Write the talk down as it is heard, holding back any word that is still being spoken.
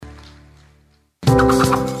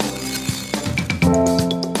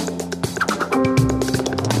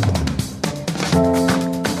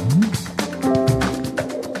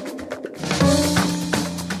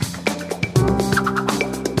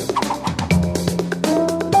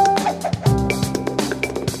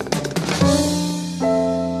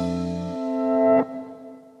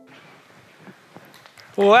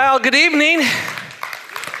Well, good evening.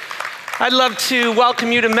 I'd love to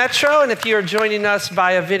welcome you to Metro, and if you're joining us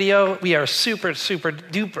via video, we are super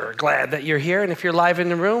duper glad that you're here, and if you're live in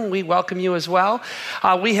the room, we welcome you as well.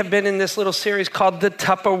 We have been in this little series called The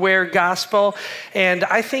Tupperware Gospel, and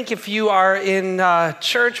I think if you are in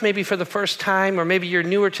church, maybe for the first time, or maybe you're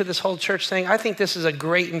newer to this whole church thing, I think this is a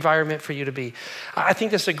great environment for you to be. I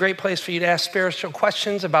think this is a great place for you to ask spiritual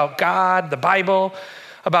questions about God, the Bible,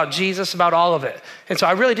 about Jesus, about all of it. And so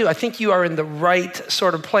I really do. I think you are in the right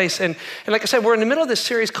sort of place. And like I said, we're in the middle of this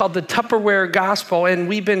series called The Tupperware Gospel, and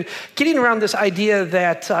we've been getting around this idea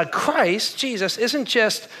that Christ, Jesus, isn't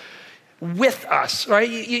just with us, right?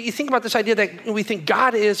 You think about this idea that we think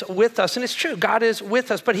God is with us, and it's true, God is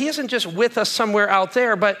with us, but he isn't just with us somewhere out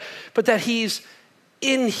there, but that he's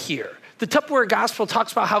in here. The Tupperware Gospel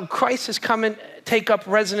talks about how Christ has come and take up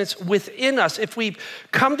residence within us. If we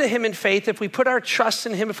come to him in faith, if we put our trust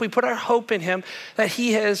in him, if we put our hope in him, that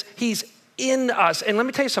he's in us. And let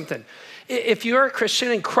me tell you something. If you're a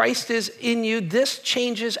Christian and Christ is in you, this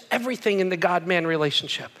changes everything in the God-man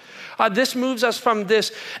relationship. This moves us from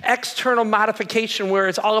this external modification where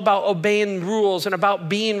it's all about obeying rules and about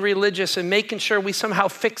being religious and making sure we somehow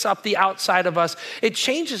fix up the outside of us. It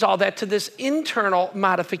changes all that to this internal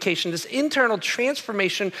modification, this internal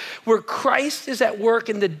transformation where Christ is at work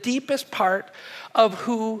in the deepest part of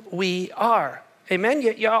who we are. Amen?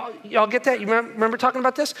 Y'all get that? You remember talking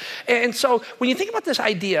about this? And so when you think about this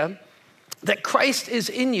idea that Christ is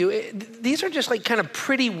in you, these are just like kind of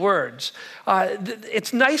pretty words.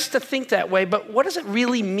 It's nice to think that way, but what does it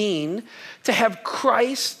really mean to have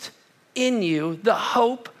Christ in you, the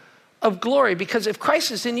hope of glory? Because if Christ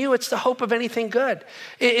is in you, it's the hope of anything good.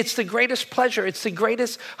 It's the greatest pleasure. It's the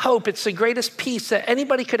greatest hope. It's the greatest peace that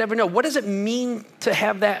anybody could ever know. What does it mean to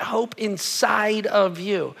have that hope inside of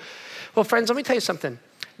you? Well, friends, let me tell you something.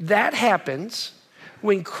 That happens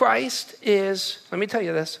when Christ is, let me tell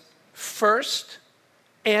you this, first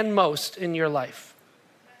and most in your life.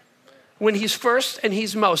 When he's first and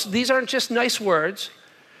he's most. These aren't just nice words,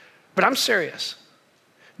 but I'm serious.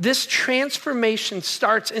 This transformation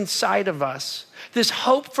starts inside of us. This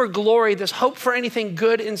hope for glory, this hope for anything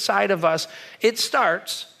good inside of us, it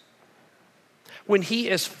starts when he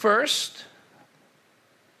is first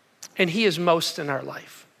and he is most in our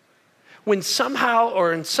life. When somehow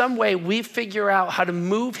or in some way we figure out how to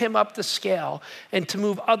move him up the scale and to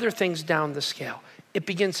move other things down the scale, it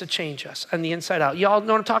begins to change us on the inside out. Y'all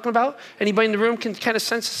know what I'm talking about? Anybody in the room can kind of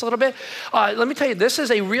sense this a little bit? Let me tell you, this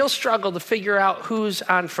is a real struggle to figure out who's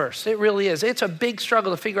on first. It really is. It's a big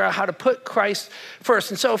struggle to figure out how to put Christ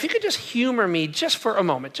first. And so if you could just humor me just for a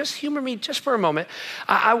moment,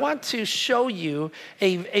 I want to show you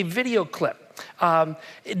a video clip.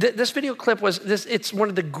 This video clip it's one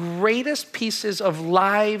of the greatest pieces of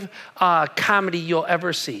live comedy you'll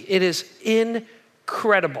ever see. It is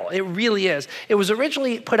incredible. It really is. It was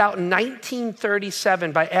originally put out in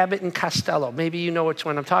 1937 by Abbott and Costello. Maybe you know which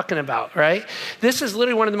one I'm talking about, right? This is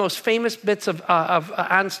literally one of the most famous bits of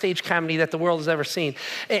on-stage comedy that the world has ever seen.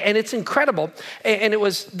 And it's incredible. And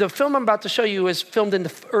the film I'm about to show you was filmed in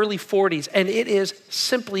the early 40s, and it is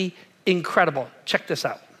simply incredible. Check this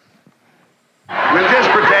out. We'll just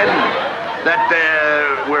pretend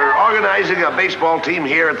that we're organizing a baseball team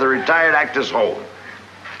here at the retired actors' home.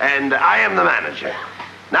 And I am the manager.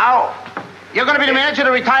 Now... You're going to be the manager of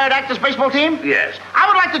the retired actors' baseball team? Yes. I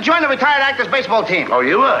would like to join the retired actors' baseball team. Oh,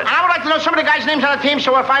 you would? And I would like to know some of the guys' names on the team,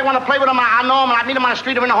 so if I want to play with them, I know them, and I meet them on the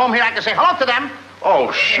street or in the home here, I can say hello to them.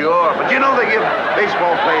 Oh, sure. But you know they give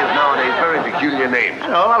baseball players nowadays very peculiar names. I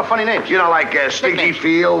know, a lot of funny names. You know, like Sticky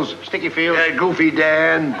Fields. Sticky Fields. Goofy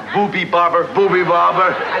Dan. Boopy Bobber. Booby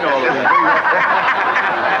Bobber. I know all those.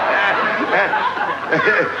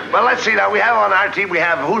 Well, let's see now. We have on our team, we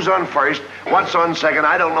have who's on first, what's on second,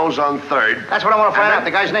 I don't know's on third. That's what I want to find out,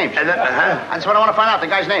 the guys' names. That's what I want to find out, the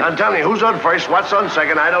guys' names. I'm telling you, who's on first, what's on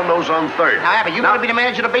second, I don't know's on third. Now, Abby, you want to be the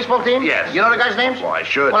manager of the baseball team? Yes. You know the guys' names? Well, I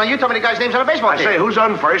should. Well, you tell me the guys' names on the baseball team. I say, who's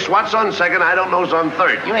on first, what's on second, I don't know's on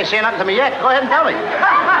third. You ain't saying nothing to me yet. Go ahead and tell me.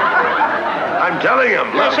 I'm telling him.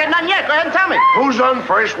 You ain't said nothing yet. Go ahead and tell me. Who's on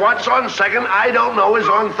first, what's on second, I don't know is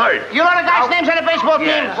on third. You know the guys' names on the baseball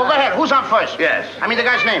team? Yes. Well, go ahead. Who's on first? Yes. I mean the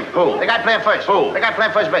guy's name. Who? The guy playing first. Who? The guy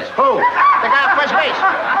playing first base. Who? The guy on first base.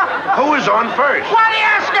 Who is on first? What are you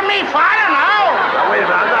asking me for? I don't know. Now, wait a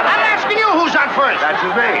minute, I'm asking you who's on first. That's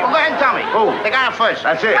his name. Well, go ahead and tell me. Who? The guy on first.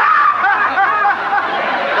 That's it.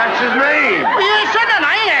 That's his name. Well, you ain't said nothing.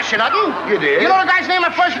 I ain't asked you nothing. You did. You know the guy's name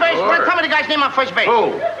on first base? Sure. Well, tell me the guy's name on first base.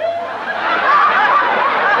 Who?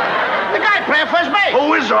 The guy playing play at first base.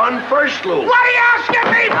 Who is on first, Lou? What are you asking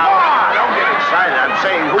me for? Don't get excited. I'm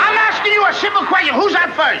saying who. I'm asking you a simple question. Who's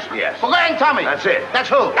on first? Yes. Well, go ahead and tell me. That's it. That's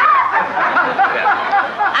who?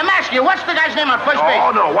 I'm asking you, what's the guy's name on first base?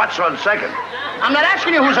 Oh, no. What's on second? I'm not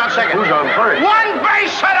asking you who's on second. Who's on first? One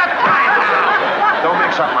base at a time now. Don't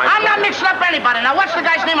mix up my... I'm not mixing up anybody. Now, what's the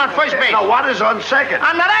guy's name on first base? Now, what is on second?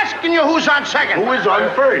 I'm not asking you who's on second. Who is on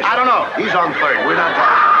first? I don't know. He's on third. We're not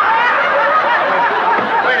talking.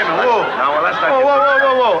 Wait a minute. Whoa. Now, well, let's not...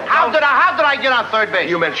 Whoa. How did I get on third base?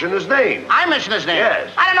 You mentioned his name. I mentioned his name. Yes.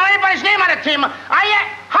 I don't know anybody's name on the team.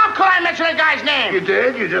 How could I mention a guy's name? You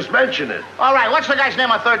did. You just mentioned it. All right, what's the guy's name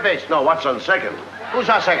on third base? No, what's on second? Who's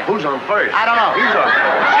on second? Who's on first? I don't know. He's on first.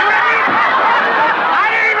 See what I mean? I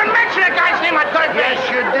didn't even mention a guy's name on third base.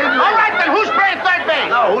 Yes, you did. All right, then who's playing third base?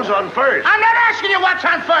 No, who's on first? I'm not asking you what's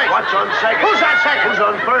on first. What's on second? Who's on second? Who's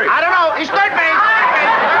on first? I don't know. He's third base.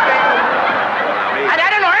 I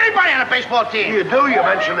don't know anybody on a baseball team. You do. You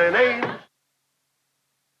mention their name.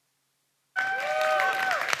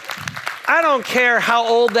 I don't care how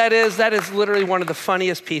old that is literally one of the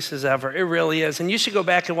funniest pieces ever. It really is. And you should go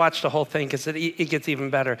back and watch the whole thing because it gets even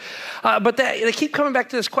better. But they keep coming back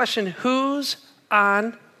to this question, who's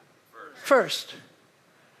on first?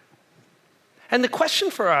 And the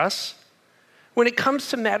question for us when it comes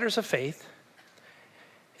to matters of faith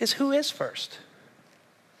is who is first?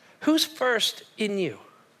 Who's first in you?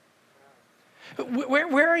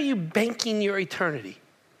 Where are you banking your eternity?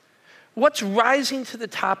 What's rising to the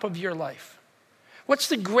top of your life? What's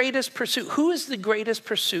the greatest pursuit? Who is the greatest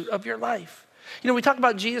pursuit of your life? You know, we talk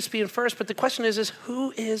about Jesus being first, but the question is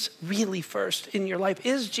who is really first in your life?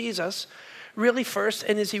 Is Jesus really first,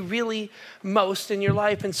 and is he really most in your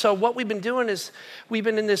life? And so what we've been doing is we've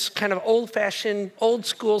been in this kind of old-fashioned,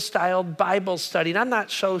 old-school style Bible study. And I'm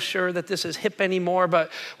not so sure that this is hip anymore,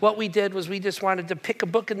 but what we did was we just wanted to pick a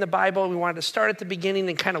book in the Bible. We wanted to start at the beginning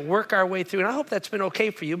and kind of work our way through. And I hope that's been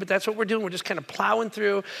okay for you, but that's what we're doing. We're just kind of plowing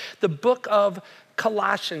through the book of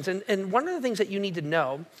Colossians. And one of the things that you need to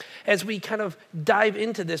know as we kind of dive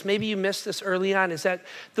into this, maybe you missed this early on, is that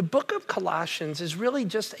the book of Colossians is really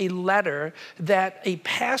just a letter that a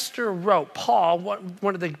pastor wrote. Paul,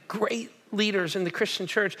 one of the great leaders in the Christian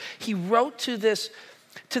church, he wrote to this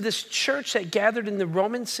church that gathered in the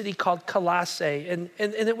Roman city called Colossae. And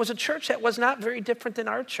it was a church that was not very different than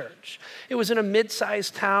our church. It was in a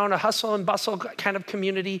mid-sized town, a hustle and bustle kind of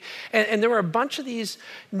community. And there were a bunch of these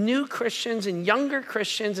new Christians and younger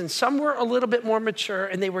Christians, and some were a little bit more mature,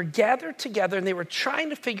 and they were gathered together and they were trying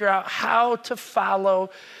to figure out how to follow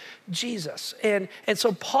Jesus. And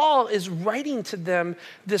so Paul is writing to them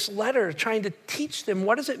this letter, trying to teach them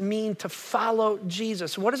what does it mean to follow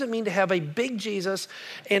Jesus? What does it mean to have a big Jesus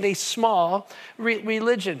and a small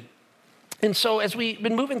religion? And so as we've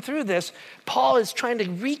been moving through this, Paul is trying to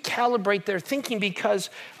recalibrate their thinking because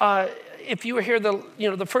if you were here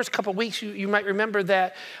the first couple of weeks, you might remember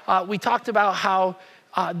that we talked about how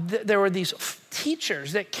there were these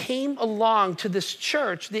teachers that came along to this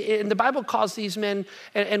church, and the Bible calls these men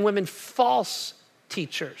and women false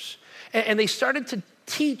teachers. And they started to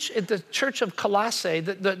teach at the church of Colossae,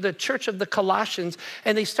 the church of the Colossians,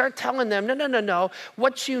 and they start telling them, no.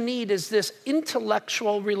 What you need is this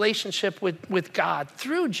intellectual relationship with God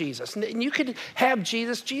through Jesus. And you could have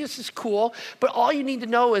Jesus. Jesus is cool, but all you need to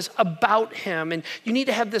know is about him. And you need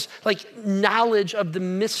to have this knowledge of the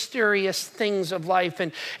mysterious things of life.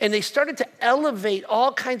 And they started to elevate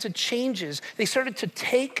all kinds of changes. They started to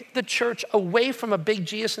take the church away from a big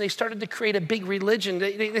Jesus, and they started to create a big religion.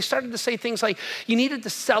 They started to say things like, you needed to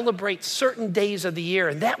celebrate certain days of the year,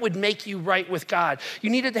 and that would make you right with God. You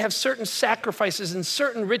needed to have certain sacrifices and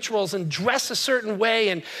certain rituals and dress a certain way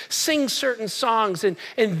and sing certain songs, and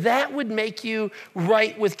that would make you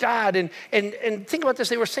right with God. And think about this.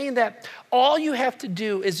 They were saying that all you have to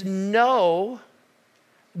do is know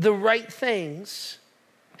the right things,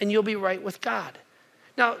 and you'll be right with God.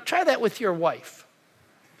 Now, try that with your wife.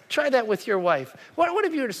 Try that with your wife. What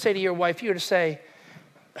if you were to say to your wife, you were to say,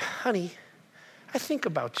 honey, I think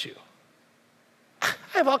about you. I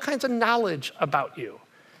have all kinds of knowledge about you.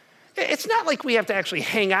 It's not like we have to actually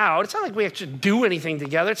hang out. It's not like we have to do anything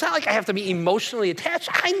together. It's not like I have to be emotionally attached.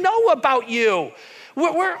 I know about you.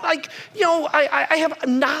 We're like, I have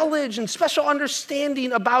knowledge and special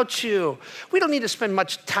understanding about you. We don't need to spend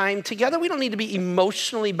much time together. We don't need to be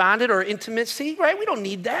emotionally bonded or intimacy, right? We don't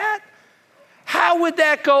need that. How would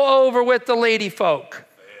that go over with the lady folk?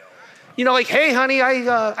 Hey, honey,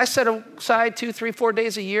 I set aside 2, 3, 4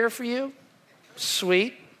 days a year for you.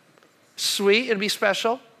 Sweet. It'd be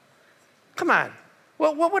special. Come on.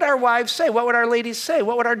 Well, what would our wives say? What would our ladies say?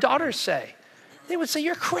 What would our daughters say? They would say,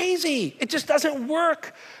 you're crazy. It just doesn't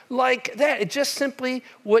work like that. It just simply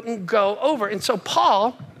wouldn't go over. And so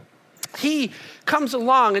Paul, he comes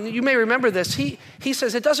along, and you may remember this. He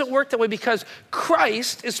says it doesn't work that way because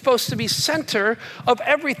Christ is supposed to be center of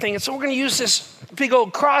everything. And so we're going to use this big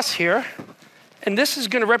old cross here, and this is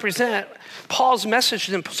going to represent Paul's message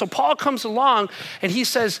to them. So Paul comes along, and he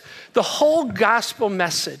says the whole gospel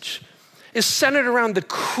message is centered around the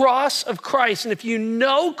cross of Christ. And if you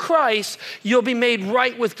know Christ, you'll be made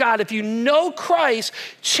right with God. If you know Christ,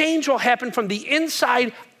 change will happen from the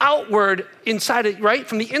inside outward, right?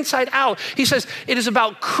 From the inside out. He says it is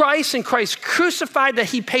about Christ and Christ crucified, that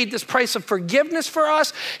he paid this price of forgiveness for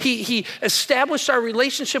us. He established our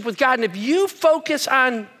relationship with God. And if you focus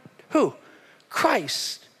on who?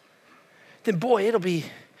 Christ, then boy,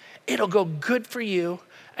 it'll go good for you,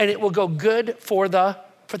 and it will go good for the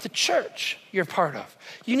church you're part of.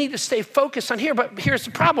 You need to stay focused on here, but here's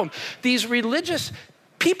the problem. These religious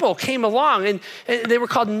people came along, and they were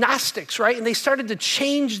called Gnostics, right? And they started to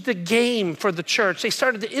change the game for the church. They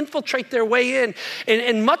started to infiltrate their way in.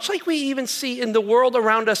 And much like we even see in the world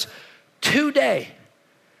around us today,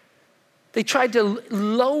 they tried to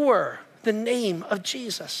lower the name of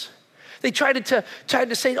Jesus. They tried to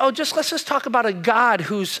say, let's just talk about a God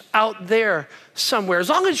who's out there somewhere. As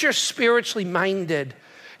long as you're spiritually minded,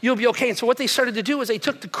 you'll be okay. And so what they started to do is they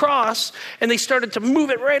took the cross and they started to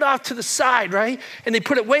move it right off to the side, right? And they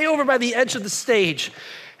put it way over by the edge of the stage.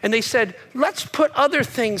 And they said, let's put other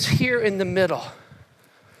things here in the middle.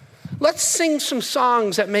 Let's sing some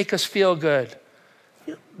songs that make us feel good.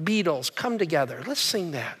 Beatles, Come Together. Let's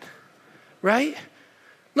sing that, right?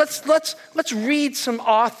 Let's read some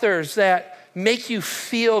authors that make you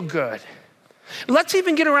feel good. Let's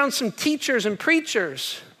even get around some teachers and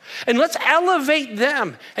preachers, and let's elevate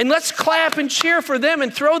them, and let's clap and cheer for them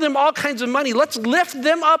and throw them all kinds of money. Let's lift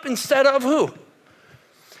them up instead of who?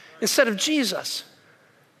 Instead of Jesus.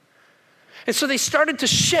 And so they started to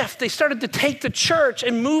shift. They started to take the church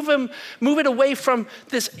and move it away from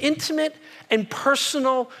this intimate and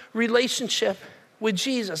personal relationship with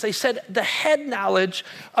Jesus. They said the head knowledge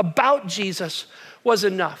about Jesus was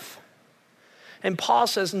enough. And Paul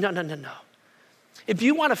says, no. If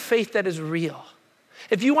you want a faith that is real,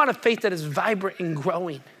 if you want a faith that is vibrant and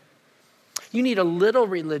growing, you need a little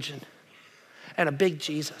religion and a big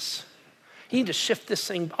Jesus. You need to shift this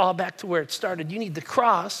thing all back to where it started. You need the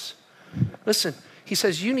cross. Listen, he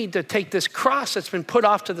says you need to take this cross that's been put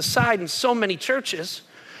off to the side in so many churches,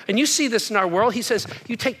 and you see this in our world. He says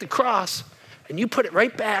you take the cross and you put it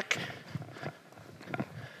right back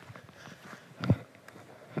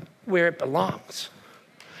where it belongs.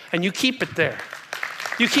 And you keep it there.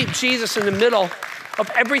 You keep Jesus in the middle of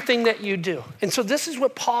everything that you do. And so this is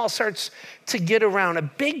what Paul starts to get around: a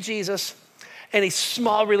big Jesus and a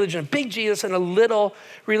small religion, a big Jesus and a little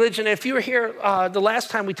religion. And if you were here the last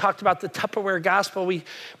time we talked about the Tupperware gospel, we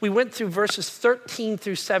went through verses 13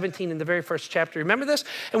 through 17 in the very first chapter. Remember this?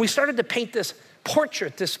 And we started to paint this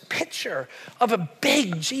portrait, this picture of a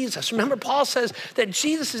big Jesus. Remember, Paul says that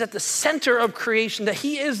Jesus is at the center of creation, that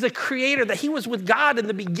he is the creator, that he was with God in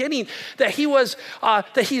the beginning, that he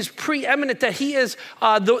is preeminent, that he is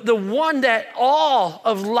the one that all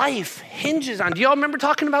of life hinges on. Do y'all remember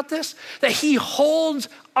talking about this? That he holds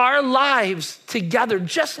our lives together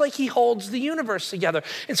just like he holds the universe together.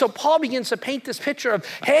 And so Paul begins to paint this picture of,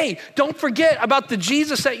 hey, don't forget about the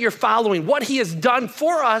Jesus that you're following, what he has done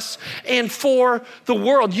for us and for the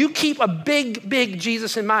world. You keep a big, big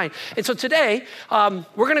Jesus in mind. And so today, we're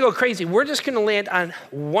going to go crazy. We're just going to land on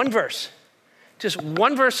one verse, just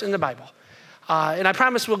one verse in the Bible. And I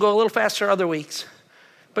promise we'll go a little faster other weeks,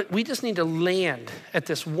 but we just need to land at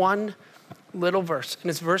this one little verse, and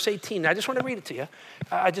it's verse 18. I just want to read it to you.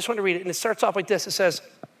 I just want to read it, and it starts off like this. It says,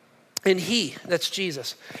 and he, that's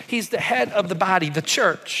Jesus, he's the head of the body, the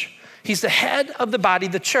church. He's the head of the body,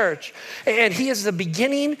 the church. And he is the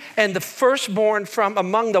beginning and the firstborn from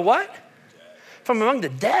among the what? From among the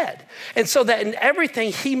dead. And so that in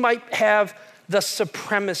everything he might have the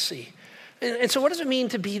supremacy. And so what does it mean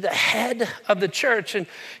to be the head of the church? And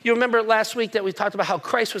you remember last week that we talked about how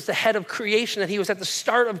Christ was the head of creation, that he was at the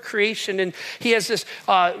start of creation, and he has this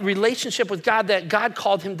relationship with God that God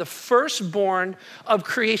called him the firstborn of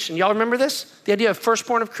creation. Y'all remember this? The idea of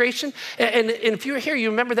firstborn of creation? And if you were here, you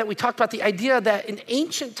remember that we talked about the idea that in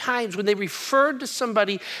ancient times when they referred to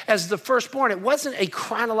somebody as the firstborn, it wasn't a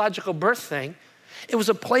chronological birth thing. It was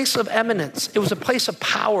a place of eminence. It was a place of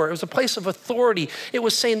power. It was a place of authority. It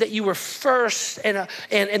was saying that you were first and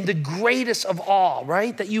the greatest of all,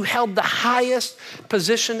 right? That you held the highest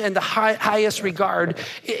position and the highest regard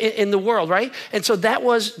in the world, right? And so that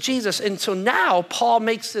was Jesus. And so now Paul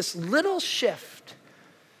makes this little shift.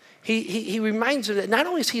 He reminds them that not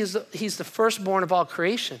only is he's the firstborn of all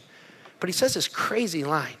creation, but he says this crazy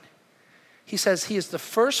line. He says he is the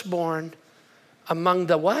firstborn among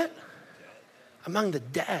the what? Among the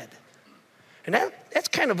dead. And that's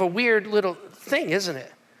kind of a weird little thing, isn't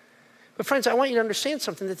it? But friends, I want you to understand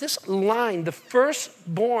something, that this line, the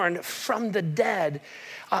firstborn from the dead,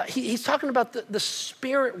 he's talking about the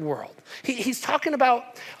spirit world. He's talking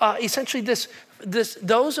about essentially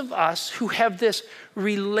those of us who have this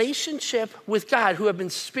relationship with God, who have been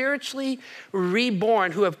spiritually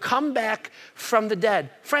reborn, who have come back from the dead.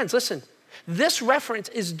 Friends, listen, this reference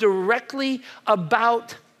is directly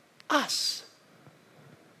about us.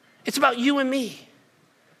 It's about you and me.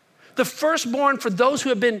 The firstborn for those who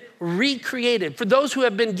have been recreated, for those who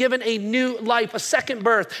have been given a new life, a second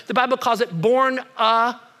birth. The Bible calls it born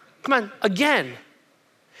again.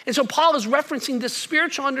 And so Paul is referencing this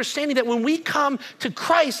spiritual understanding that when we come to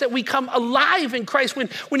Christ, that we come alive in Christ.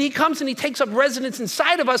 When he comes and he takes up residence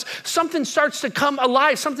inside of us, something starts to come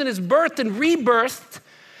alive. Something is birthed and rebirthed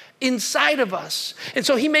inside of us. And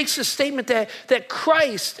so he makes this statement that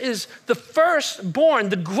Christ is the firstborn,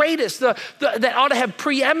 the greatest, that ought to have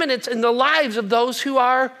preeminence in the lives of those who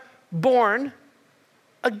are born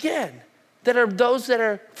again, that are those that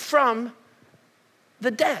are from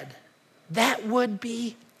the dead. That would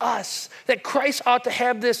be us, that Christ ought to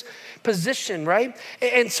have this position, right?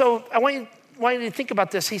 And so I want you to think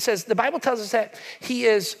about this. He says, the Bible tells us that he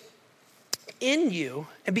is in you,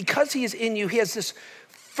 and because he is in you, he has this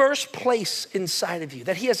first place inside of you,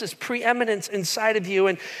 that he has this preeminence inside of you,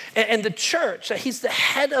 and the church, that he's the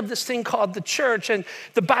head of this thing called the church and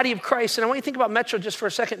the body of Christ. And I want you to think about Metro just for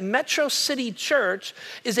a second. Metro City Church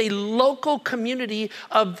is a local community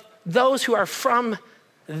of those who are from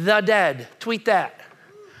the dead. Tweet that,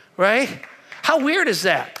 right? How weird is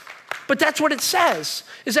that? But that's what it says,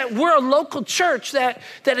 is that we're a local church that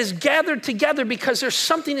is gathered together because there's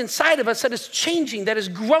something inside of us that is changing, that is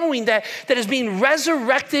growing, that is being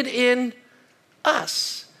resurrected in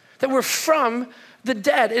us, that we're from the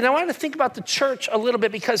dead. And I want to think about the church a little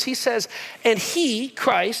bit, because he says, and he,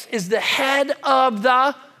 Christ, is the head of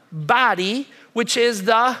the body, which is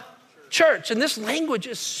the church. And this language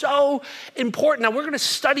is so important. Now, we're going to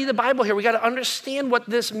study the Bible here. We got to understand what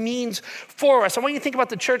this means for us. I want you to think about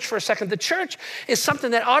the church for a second. The church is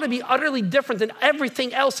something that ought to be utterly different than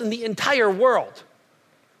everything else in the entire world.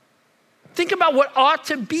 Think about what ought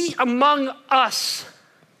to be among us.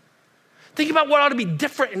 Think about what ought to be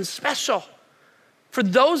different and special for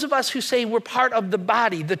those of us who say we're part of the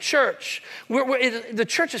body, the church. The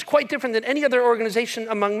church is quite different than any other organization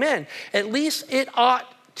among men. At least it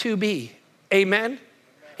ought to be. Amen?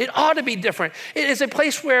 It ought to be different. It is a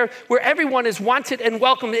place where everyone is wanted and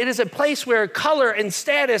welcomed. It is a place where color and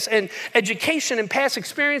status and education and past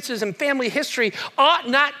experiences and family history ought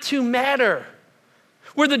not to matter.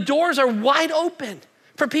 Where the doors are wide open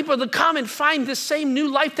for people to come and find the same new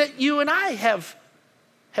life that you and I have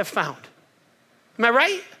found. Am I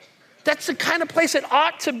right? That's the kind of place it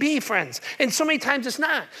ought to be, friends. And so many times it's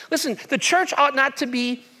not. Listen, the church ought not to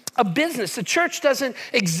be a business. The church doesn't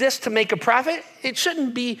exist to make a profit. It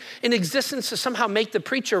shouldn't be in existence to somehow make the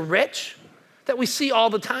preacher rich that we see all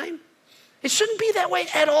the time. It shouldn't be that way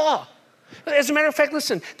at all. As a matter of fact,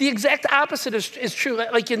 listen, the exact opposite is true.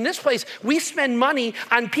 Like in this place, we spend money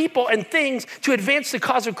on people and things to advance the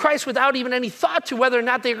cause of Christ without even any thought to whether or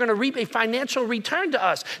not they're going to reap a financial return to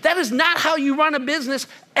us. That is not how you run a business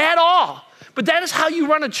at all. But that is how you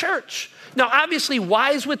run a church. Now, obviously,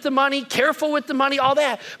 wise with the money, careful with the money, all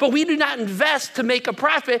that. But we do not invest to make a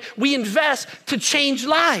profit. We invest to change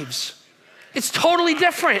lives. It's totally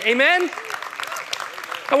different. Amen?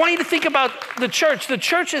 I want you to think about the church. The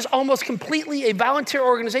church is almost completely a volunteer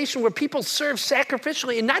organization where people serve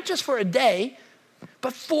sacrificially, and not just for a day,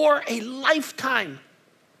 but for a lifetime.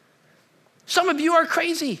 Some of you are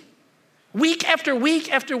crazy. Week after week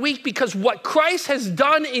after week, because what Christ has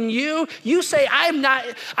done in you, you say, I'm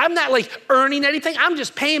not like earning anything. I'm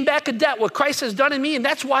just paying back a debt, what Christ has done in me, and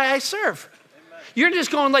that's why I serve. Amen. You're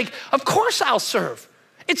just going like, of course I'll serve.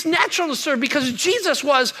 It's natural to serve because Jesus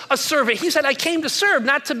was a servant. He said, I came to serve,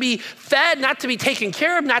 not to be fed, not to be taken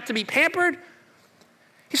care of, not to be pampered.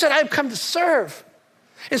 He said, I've come to serve.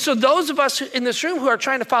 And so those of us in this room who are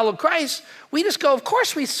trying to follow Christ, we just go, of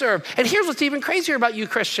course we serve. And here's what's even crazier about you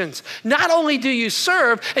Christians. Not only do you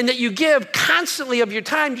serve and that you give constantly of your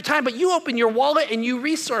time, but you open your wallet and you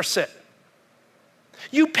resource it.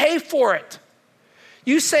 You pay for it.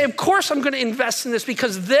 You say, of course I'm going to invest in this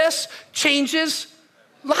because this changes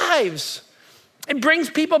lives. It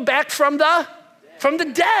brings people back from the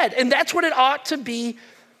dead. And that's what it ought to be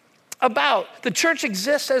about. The church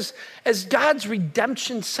exists as God's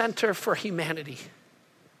redemption center for humanity.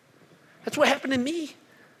 That's what happened in me.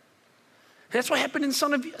 That's what happened in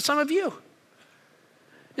some of you.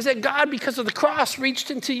 Is that God, because of the cross,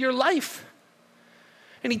 reached into your life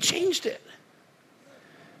and he changed it.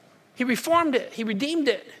 He reformed it. He redeemed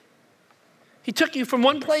it. He took you from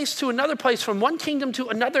one place to another place, from one kingdom to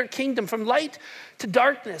another kingdom, from light to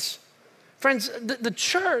darkness. Friends, the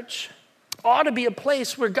church ought to be a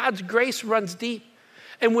place where God's grace runs deep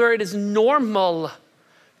and where it is normal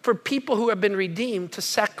for people who have been redeemed to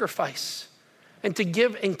sacrifice and to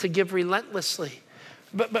give relentlessly.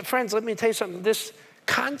 But friends, let me tell you something. This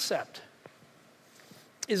concept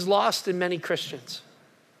is lost in many Christians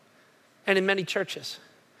and in many churches.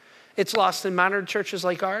 It's lost in modern churches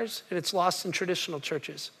like ours, and it's lost in traditional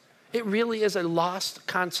churches. It really is a lost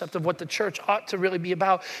concept of what the church ought to really be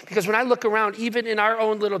about. Because when I look around, even in our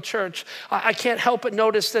own little church, I can't help but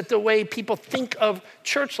notice that the way people think of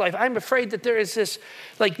church life, I'm afraid that there is this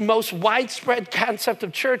most widespread concept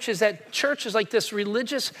of church is that church is like this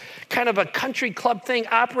religious kind of a country club thing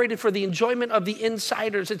operated for the enjoyment of the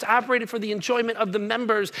insiders. It's operated for the enjoyment of the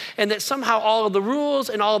members, and that somehow all of the rules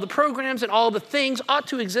and all of the programs and all of the things ought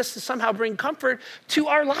to exist to somehow bring comfort to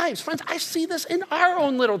our lives. Friends, I see this in our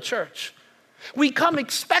own little church. We come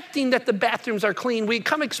expecting that the bathrooms are clean. We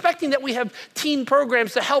come expecting that we have teen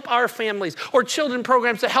programs to help our families, or children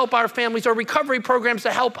programs to help our families, or recovery programs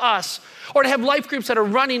to help us, or to have life groups that are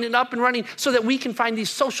running and up and running so that we can find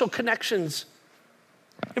these social connections.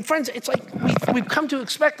 And friends, it's like we've come to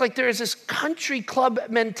expect like there is this country club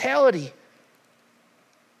mentality.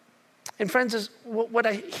 And friends, is what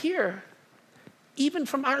I hear, even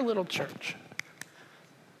from our little church,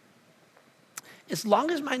 as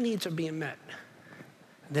long as my needs are being met,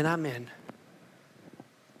 then I'm in.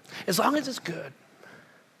 As long as it's good,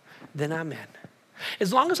 then I'm in.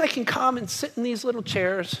 As long as I can come and sit in these little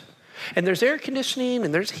chairs, and there's air conditioning,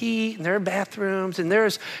 and there's heat, and there are bathrooms, and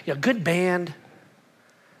there's good band,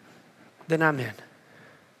 then I'm in.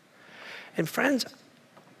 And friends,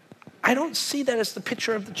 I don't see that as the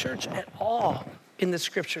picture of the church at all in the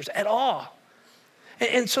scriptures, at all.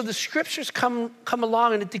 And so the scriptures come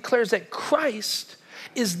along and it declares that Christ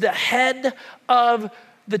is the head of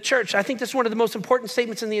the church. I think this is one of the most important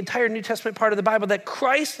statements in the entire New Testament part of the Bible, that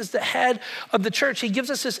Christ is the head of the church. He gives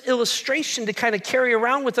us this illustration to kind of carry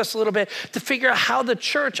around with us a little bit to figure out how the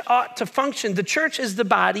church ought to function. The church is the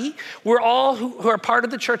body. We're all who are part of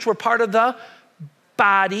the church, we're part of the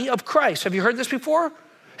body of Christ. Have you heard this before?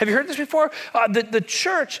 Have you heard this before? The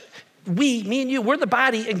church, me and you, we're the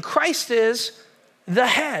body, and Christ is the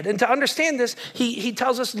head. And to understand this, he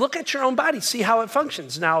tells us, look at your own body, see how it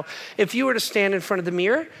functions. Now, if you were to stand in front of the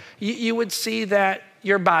mirror, you would see that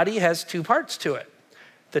your body has two parts to it.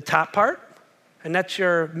 The top part, and that's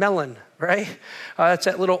your melon, right? That's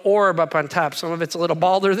that little orb up on top. Some of it's a little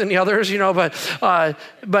balder than the others,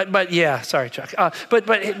 but yeah, sorry, Chuck.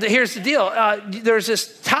 But here's the deal. There's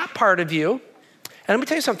this top part of you, and let me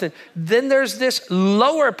tell you something. Then there's this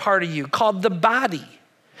lower part of you called the body.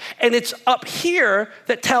 And it's up here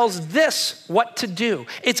that tells this what to do.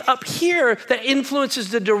 It's up here that influences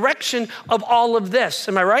the direction of all of this.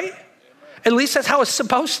 Am I right? At least that's how it's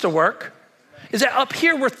supposed to work. Is that up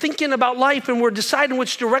here we're thinking about life and we're deciding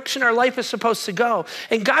which direction our life is supposed to go.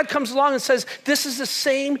 And God comes along and says, this is the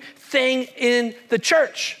same thing in the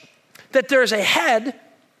church. That there's a head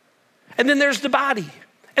and then there's the body.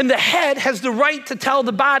 And the head has the right to tell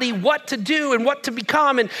the body what to do and what to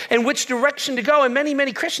become and which direction to go. And many,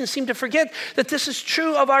 many Christians seem to forget that this is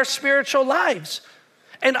true of our spiritual lives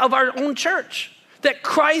and of our own church. That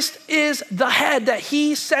Christ is the head, that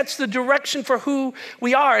he sets the direction for who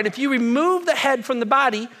we are. And if you remove the head from the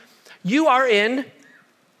body, you are in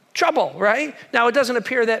trouble, right? Now, it doesn't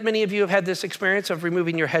appear that many of you have had this experience of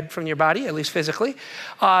removing your head from your body, at least physically.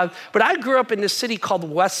 But I grew up in this city called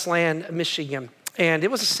Westland, Michigan. And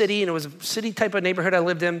it was a city, and it was a city type of neighborhood I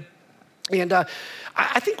lived in. And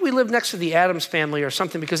I think we lived next to the Addams family or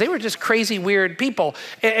something because they were just crazy, weird people.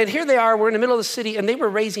 And here they are, we're in the middle of the city, and they were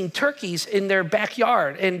raising turkeys in their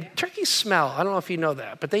backyard. And turkeys smell. I don't know if you know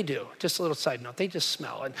that, but they do. Just a little side note. They just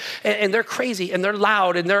smell. And they're crazy, and they're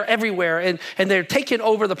loud, and they're everywhere, and they're taking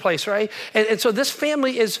over the place, right? And so this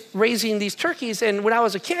family is raising these turkeys. And when I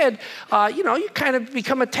was a kid, you kind of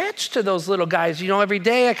become attached to those little guys. Every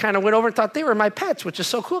day I kind of went over and thought they were my pets, which is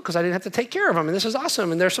so cool because I didn't have to take care of them. And this is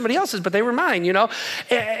awesome. And they're somebody else's, but they were mine,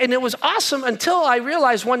 And it was awesome until I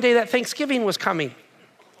realized one day that Thanksgiving was coming.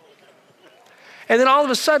 And then all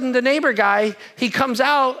of a sudden, the neighbor guy, he comes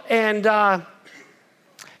out and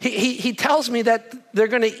he tells me that they're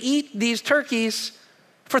going to eat these turkeys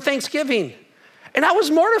for Thanksgiving. And I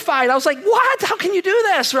was mortified. I was like, what? How can you do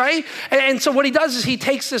this, right? And so what he does is he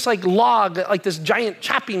takes this like log, like this giant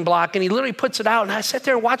chopping block, and he literally puts it out. And I sat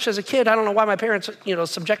there and watched as a kid. I don't know why my parents,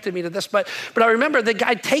 subjected me to this, but I remember the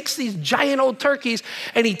guy takes these giant old turkeys,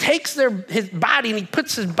 and he takes his body, and he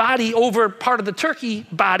puts his body over part of the turkey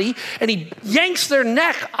body, and he yanks their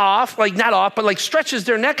neck off, like not off, but like stretches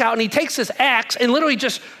their neck out, and he takes this axe and literally he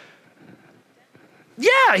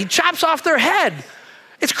chops off their head.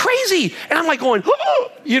 It's crazy. And I'm like going,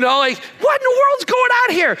 oh, what in the world's going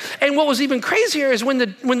on here? And what was even crazier is when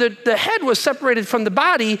the head was separated from the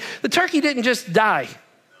body, the turkey didn't just die.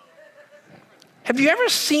 Have you ever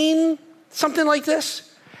seen something like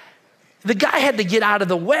this? The guy had to get out of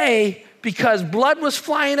the way because blood was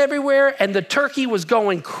flying everywhere and the turkey was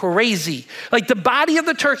going crazy. Like the body of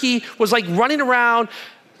the turkey was like running around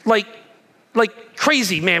like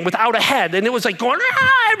crazy, man, without a head. And it was like going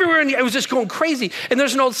everywhere, and it was just going crazy. And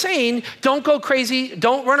there's an old saying, don't go crazy,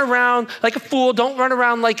 don't run around like a fool, don't run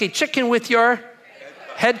around like a chicken with your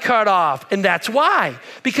head cut off. And that's why,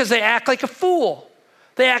 because they act like a fool.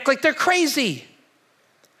 They act like they're crazy.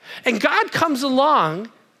 And God comes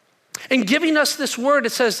along and giving us this word,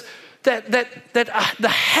 it says that the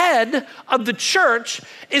head of the church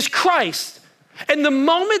is Christ. And the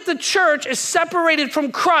moment the church is separated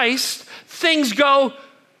from Christ, things go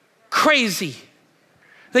crazy.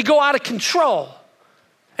 They go out of control.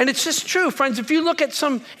 And it's just true, friends. If you look at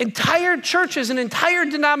some entire churches and entire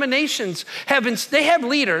denominations, they have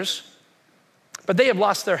leaders, but they have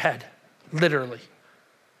lost their head, literally.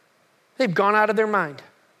 They've gone out of their mind.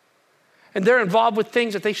 And they're involved with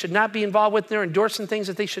things that they should not be involved with. They're endorsing things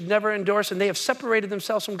that they should never endorse, and they have separated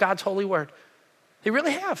themselves from God's holy word. They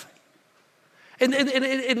really have. And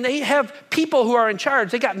they have people who are in charge.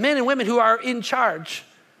 They got men and women who are in charge.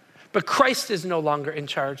 But Christ is no longer in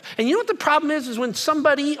charge. And you know what the problem is when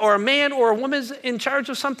somebody or a man or a woman is in charge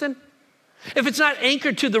of something? If it's not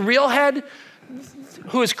anchored to the real head,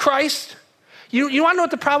 who is Christ, you want to know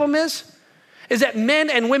what the problem is? Is that men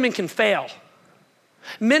and women can fail.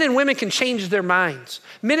 Men and women can change their minds.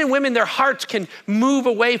 Men and women, their hearts can move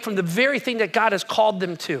away from the very thing that God has called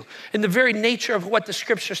them to, in the very nature of what the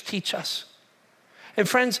scriptures teach us. And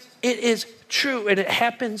friends, it is true, and it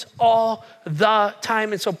happens all the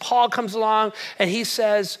time. And so Paul comes along and he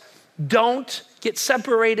says, don't get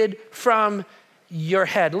separated from your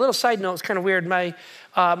head. A little side note, it's kind of weird. My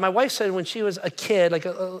wife said when she was a kid, like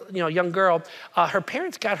a young girl, her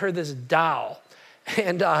parents got her this doll.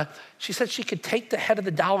 And she said she could take the head of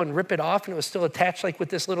the doll and rip it off, and it was still attached like with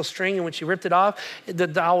this little string. And when she ripped it off, the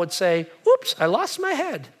doll would say, oops, I lost my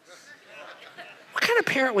head. What kind of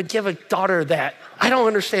parent would give a daughter that? I don't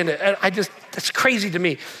understand it. That's crazy to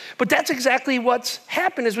me. But that's exactly what's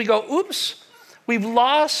happened as we go, oops, we've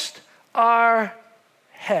lost our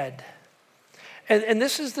head. And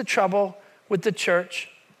this is the trouble with the church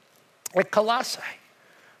at Colossae.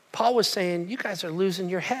 Paul was saying, you guys are losing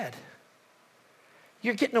your head.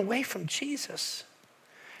 You're getting away from Jesus.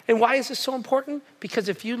 And why is this so important? Because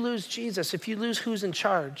if you lose Jesus, if you lose who's in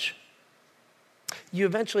charge, you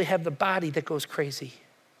eventually have the body that goes crazy.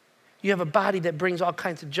 You have a body that brings all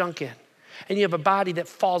kinds of junk in. And you have a body that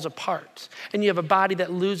falls apart. And you have a body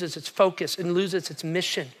that loses its focus and loses its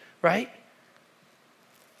mission, right?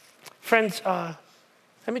 Friends, let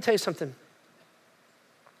me tell you something.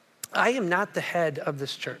 I am not the head of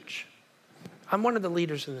this church. I'm one of the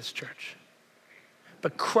leaders in this church.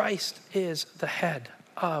 But Christ is the head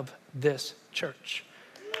of this church.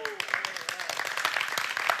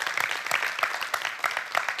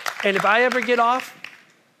 And if I ever get off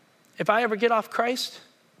Christ,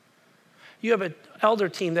 you have an elder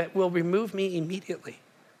team that will remove me immediately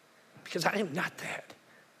because I am not the head.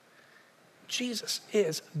 Jesus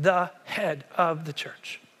is the head of the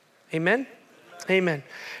church. Amen? Amen.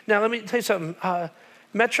 Now, let me tell you something.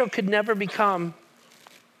 Metro could never become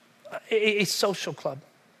a social club.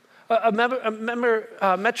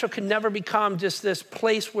 Metro could never become just this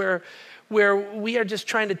place where we are just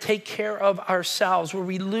trying to take care of ourselves, where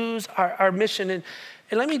we lose our mission. And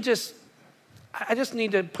let me I just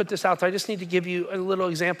need to put this out there. I just need to give you a little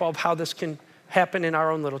example of how this can happen in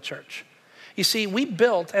our own little church. You see,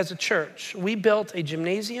 as a church, we built a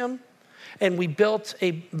gymnasium and we built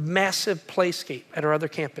a massive playscape at our other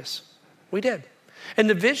campus. We did. And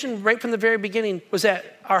the vision right from the very beginning was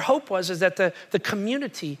that our hope was that the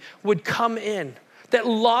community would come in, that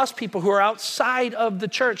lost people who are outside of the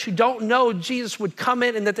church, who don't know Jesus, would come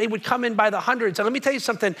in, and that they would come in by the hundreds. And let me tell you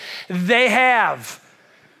something, they have,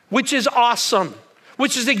 which is awesome,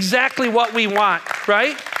 which is exactly what we want,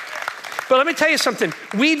 right? But let me tell you something,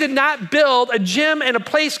 we did not build a gym and a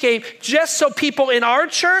playscape just so people in our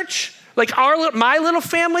church Like my little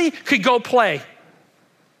family could go play.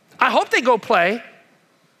 I hope they go play,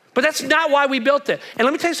 but that's not why we built it. And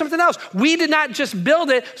let me tell you something else. We did not just build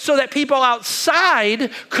it so that people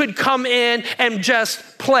outside could come in and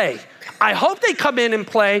just play. I hope they come in and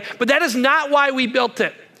play, but that is not why we built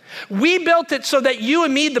it. We built it so that you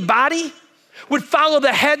and me, the body, would follow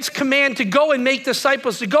the head's command to go and make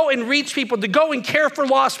disciples, to go and reach people, to go and care for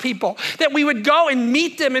lost people, that we would go and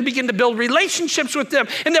meet them and begin to build relationships with them,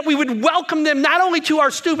 and that we would welcome them not only to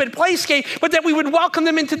our stupid playscape, but that we would welcome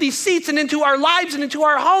them into these seats and into our lives and into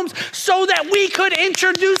our homes so that we could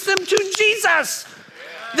introduce them to Jesus.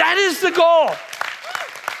 That is the goal.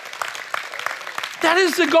 That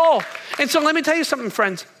is the goal. And so let me tell you something,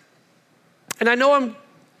 friends. And I know I'm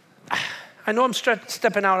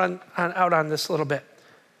stepping out on this a little bit.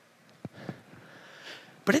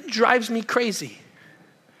 But it drives me crazy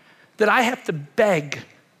that I have to beg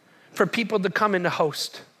for people to come in to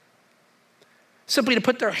host. Simply to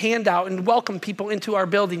put their hand out and welcome people into our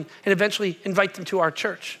building and eventually invite them to our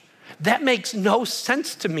church. That makes no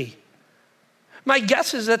sense to me. My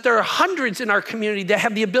guess is that there are hundreds in our community that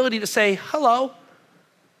have the ability to say hello,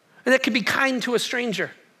 and that could be kind to a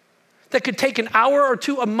stranger. That could take an hour or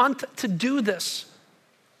two a month to do this.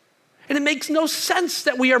 And it makes no sense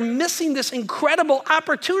that we are missing this incredible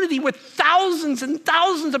opportunity with thousands and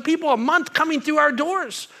thousands of people a month coming through our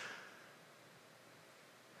doors.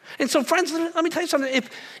 And so friends, let me tell you something.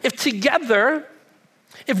 If together,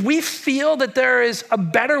 if we feel that there is a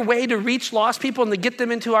better way to reach lost people and to get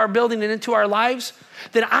them into our building and into our lives,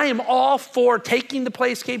 then I am all for taking the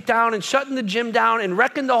playscape down and shutting the gym down and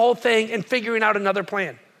wrecking the whole thing and figuring out another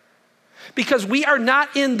plan. Because we are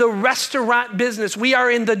not in the restaurant business. We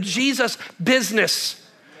are in the Jesus business.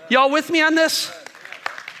 Y'all with me on this?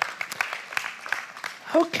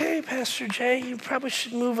 Okay, Pastor Jay, you probably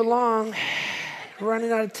should move along. We're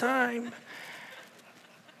running out of time.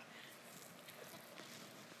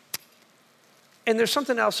 And there's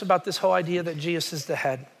something else about this whole idea that Jesus is the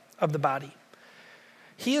head of the body.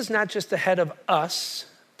 He is not just the head of us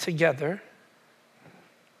together.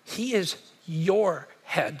 He is your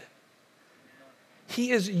head.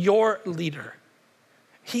 He is your leader.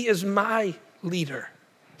 He is my leader.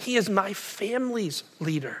 He is my family's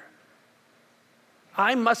leader.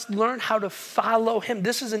 I must learn how to follow him.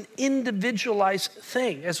 This is an individualized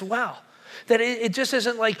thing as well. That it just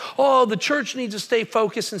isn't like, oh, the church needs to stay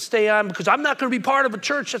focused and stay on because I'm not going to be part of a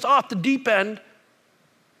church that's off the deep end.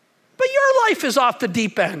 But your life is off the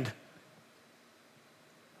deep end.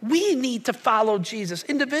 We need to follow Jesus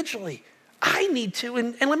individually. I need to,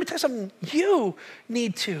 and let me tell you something, you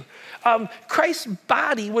need to. Christ's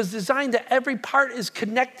body was designed that every part is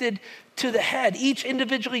connected to the head, each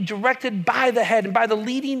individually directed by the head and by the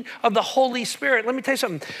leading of the Holy Spirit. Let me tell you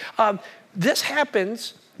something. This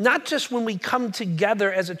happens not just when we come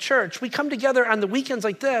together as a church. We come together on the weekends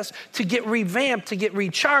like this to get revamped, to get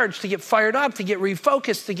recharged, to get fired up, to get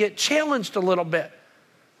refocused, to get challenged a little bit.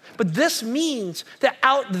 But this means that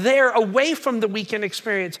out there, away from the weekend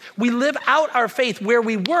experience, we live out our faith where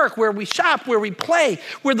we work, where we shop, where we play,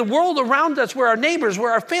 where the world around us, where our neighbors,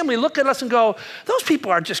 where our family look at us and go, those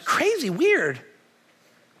people are just crazy weird.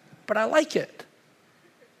 But I like it.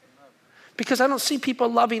 Because I don't see people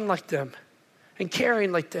loving like them and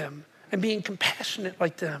caring like them and being compassionate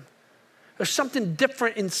like them. There's something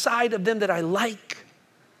different inside of them that I like.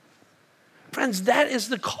 Friends, that is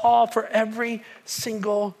the call for every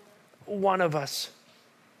single one of us.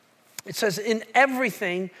 It says, in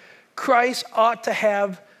everything, Christ ought to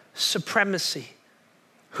have supremacy.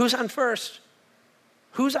 Who's on first?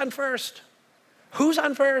 Who's on first? Who's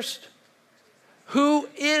on first? Who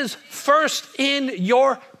is first in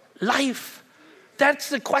your life? That's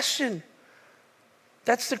the question.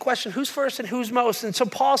 That's the question. Who's first and who's most? And so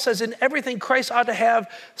Paul says in everything, Christ ought to have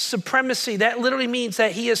supremacy. That literally means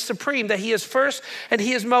that he is supreme, that he is first and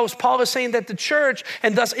he is most. Paul is saying that the church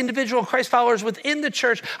and thus individual Christ followers within the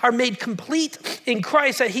church are made complete in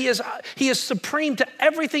Christ, that he is supreme to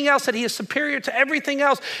everything else, that he is superior to everything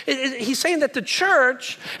else. He's saying that the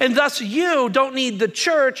church and thus you don't need the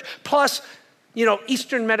church plus,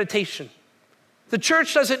 Eastern meditation. The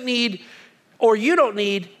church doesn't need, or you don't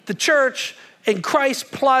need the church and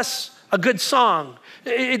Christ plus a good song.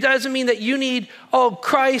 It doesn't mean that you need,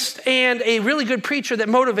 Christ and a really good preacher that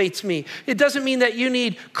motivates me. It doesn't mean that you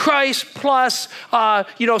need Christ plus,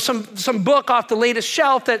 some book off the latest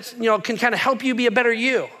shelf that, can kind of help you be a better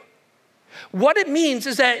you. What it means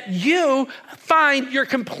is that you find your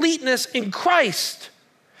completeness in Christ.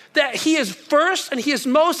 That he is first and he is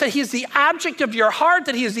most, that he is the object of your heart,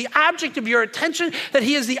 that he is the object of your attention, that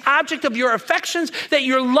he is the object of your affections, that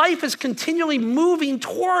your life is continually moving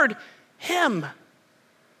toward him.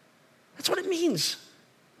 That's what it means.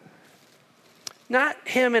 Not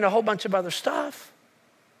him and a whole bunch of other stuff.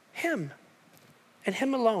 Him and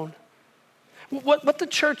him alone. What the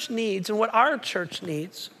church needs and what our church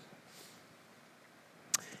needs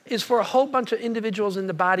is for a whole bunch of individuals in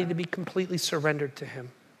the body to be completely surrendered to him.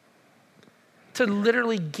 To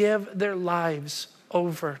literally give their lives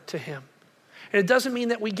over to him. And it doesn't mean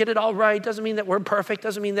that we get it all right. Doesn't mean that we're perfect.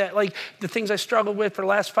 Doesn't mean that like the things I struggled with for the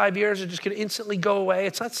last 5 years are just going to instantly go away.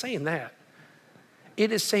 It's not saying that.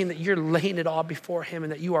 It is saying that you're laying it all before him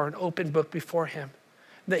and that you are an open book before him.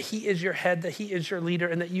 That he is your head, that he is your leader,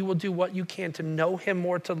 and that you will do what you can to know him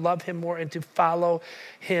more, to love him more, and to follow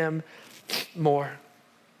him more.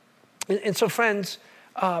 And so friends,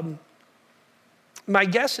 my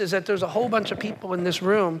guess is that there's a whole bunch of people in this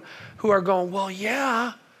room who are going, well,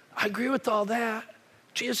 yeah, I agree with all that.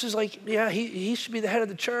 Jesus is like, yeah, he should be the head of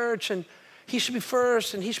the church, and he should be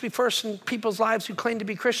first, and he should be first in people's lives who claim to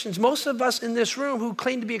be Christians. Most of us in this room who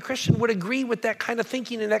claim to be a Christian would agree with that kind of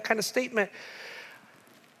thinking and that kind of statement.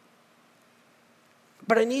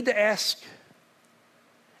 But I need to ask,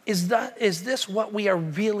 is this what we are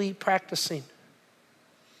really practicing?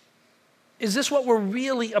 Is this what we're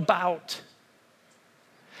really about?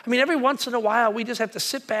 I mean, every once in a while, we just have to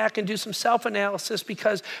sit back and do some self-analysis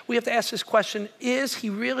because we have to ask this question, is he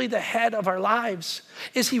really the head of our lives?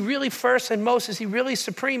 Is he really first and most? Is he really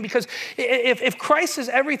supreme? Because if Christ is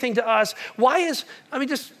everything to us, why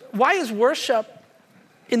is worship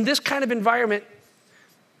in this kind of environment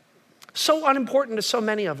so unimportant to so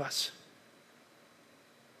many of us?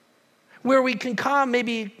 Where we can come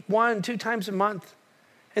maybe 1-2 times a month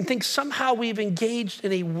and think somehow we've engaged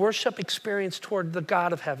in a worship experience toward the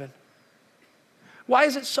God of heaven. Why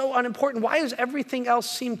is it so unimportant? Why does everything else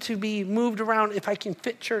seem to be moved around if I can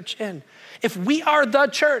fit church in? If we are the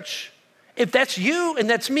church, if that's you and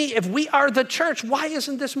that's me, if we are the church, why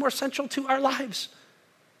isn't this more central to our lives?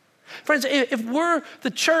 Friends, if we're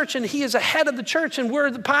the church and he is the head of the church and we're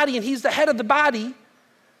the body and he's the head of the body,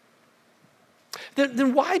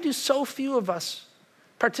 then why do so few of us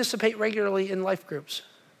participate regularly in life groups?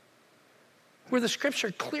 Where the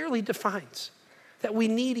scripture clearly defines that we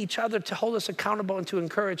need each other to hold us accountable and to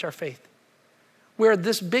encourage our faith. Where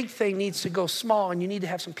this big thing needs to go small and you need to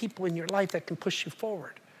have some people in your life that can push you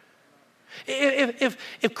forward.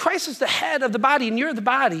 If Christ is the head of the body and you're the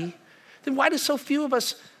body, then why do so few of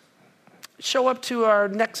us show up to our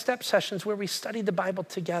next step sessions where we study the Bible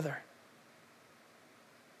together?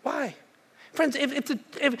 Why? Friends,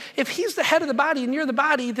 if he's the head of the body and you're the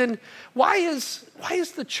body, then why is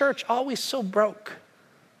the church always so broke?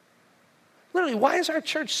 Literally, why is our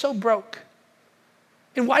church so broke?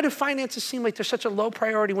 And why do finances seem like they're such a low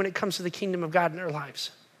priority when it comes to the kingdom of God in our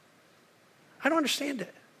lives? I don't understand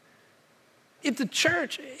it. If the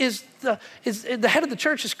church is the head of the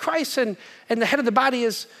church is Christ and the head of the body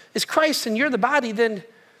is Christ and you're the body, then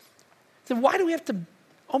why do we have to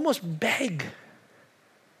almost beg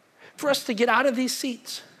for us to get out of these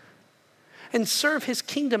seats and serve his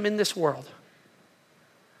kingdom in this world?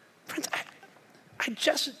 Friends, I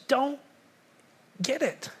just don't get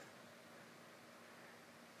it.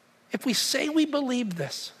 If we say we believe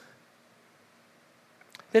this,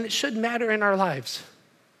 then it should matter in our lives.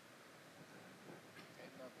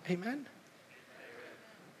 Amen?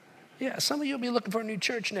 Yeah, some of you will be looking for a new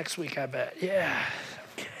church next week, I bet. Yeah,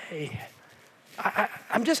 okay.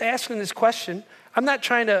 I'm just asking this question. I'm not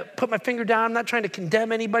trying to put my finger down. I'm not trying to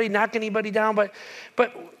condemn anybody, knock anybody down. But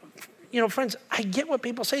you know, friends, I get what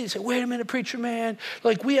people say. They say, wait a minute, preacher man.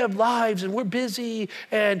 Like, we have lives and we're busy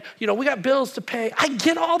and, you know, we got bills to pay. I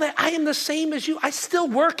get all that. I am the same as you. I still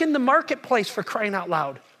work in the marketplace, for crying out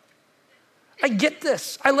loud. I get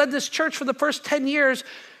this. I led this church for the first 10 years,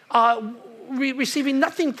 receiving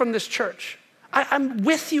nothing from this church. I'm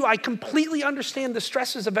with you. I completely understand the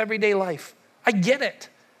stresses of everyday life. I get it.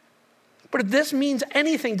 But if this means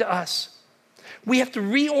anything to us, we have to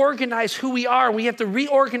reorganize who we are. We have to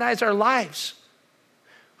reorganize our lives.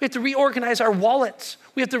 We have to reorganize our wallets.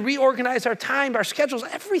 We have to reorganize our time, our schedules,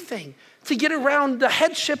 everything to get around the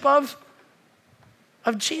headship of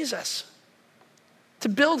Jesus, to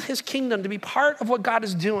build his kingdom, to be part of what God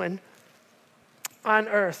is doing on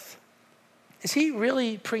earth. Is he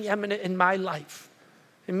really preeminent in my life?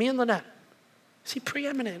 And me and Lynette, is he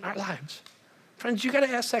preeminent in our lives? Friends, you got to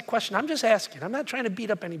ask that question. I'm just asking. I'm not trying to beat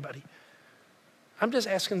up anybody. I'm just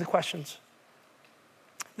asking the questions.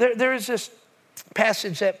 There is this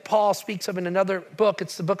passage that Paul speaks of in another book.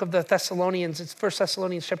 It's the book of the Thessalonians. It's 1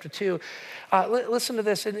 Thessalonians chapter 2. Listen to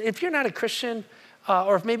this. And if you're not a Christian,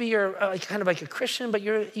 or if maybe you're kind of like a Christian, but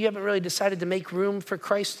you haven't really decided to make room for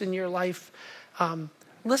Christ in your life,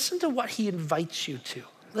 listen to what he invites you to.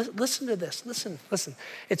 Listen to this, listen.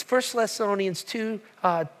 It's 1 Thessalonians 2,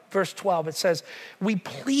 verse 12. It says, we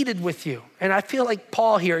pleaded with you. And I feel like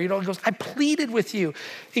Paul here, he goes, I pleaded with you,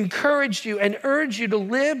 encouraged you, and urged you to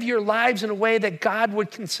live your lives in a way that God would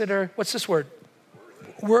consider, what's this word?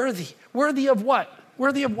 Worthy. Worthy of what?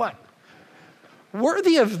 Worthy of what?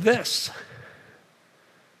 Worthy of this.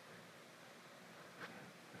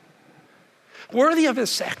 Worthy of his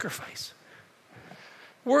sacrifice.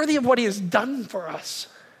 Worthy of what he has done for us.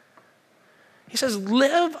 He says,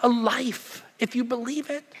 live a life, if you believe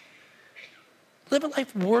it, live a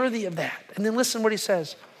life worthy of that. And then listen what he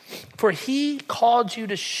says. For he called you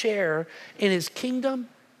to share in his kingdom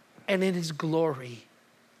and in his glory.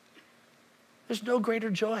 There's no greater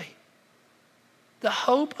joy. The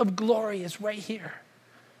hope of glory is right here.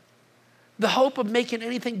 The hope of making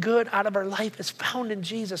anything good out of our life is found in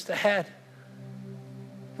Jesus, the head.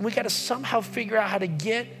 And we got to somehow figure out how to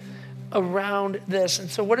get around this. And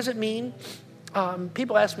so what does it mean?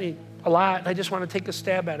 People ask me a lot, and I just want to take a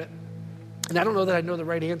stab at it. And I don't know that I know the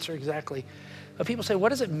right answer exactly. But people say, what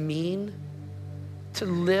does it mean to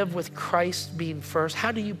live with Christ being first?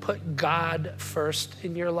 How do you put God first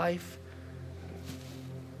in your life?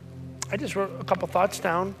 I just wrote a couple thoughts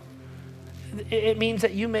down. It means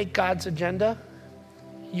that you make God's agenda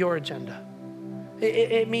your agenda.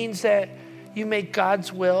 It means that you make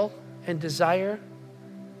God's will and desire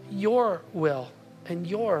your will and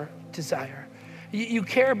your desire. You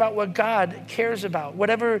care about what God cares about.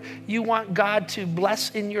 Whatever you want God to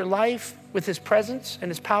bless in your life with his presence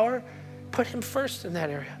and his power, put him first in that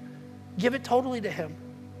area. Give it totally to him.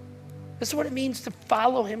 This is what it means to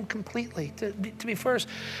follow him completely, to be first.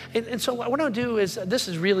 And so what I want to do is, this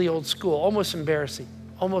is really old school, almost embarrassing.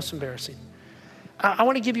 I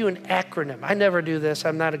want to give you an acronym. I never do this.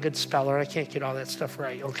 I'm not a good speller. I can't get all that stuff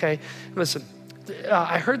right, okay? Listen,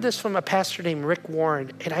 I heard this from a pastor named Rick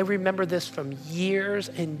Warren, and I remember this from years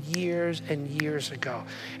and years and years ago.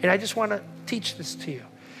 And I just want to teach this to you.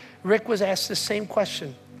 Rick was asked the same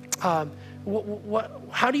question. How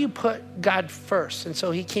do you put God first? And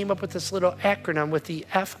so he came up with this little acronym with the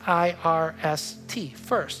F-I-R-S-T,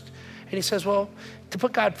 first. And he says, well, to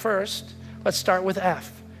put God first, let's start with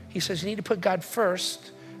F. He says you need to put God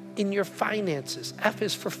first in your finances. F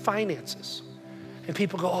is for finances. And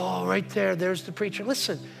people go, oh, right there, there's the preacher.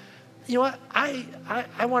 Listen, you know what?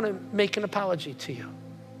 I want to make an apology to you.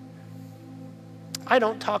 I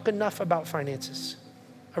don't talk enough about finances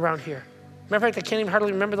around here. Matter of fact, I can't even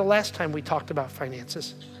hardly remember the last time we talked about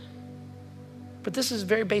finances. But this is a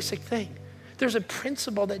very basic thing. There's a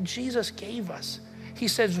principle that Jesus gave us. He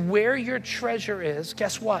says, where your treasure is,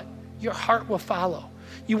 guess what? Your heart will follow.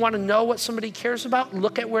 You want to know what somebody cares about?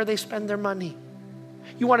 Look at where they spend their money.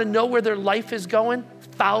 You want to know where their life is going?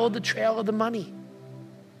 Follow the trail of the money.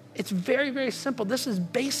 It's very, very simple. This is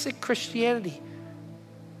basic Christianity.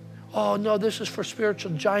 Oh, no, this is for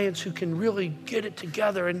spiritual giants who can really get it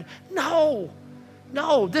together. And no,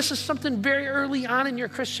 this is something very early on in your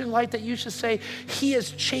Christian life that you should say, he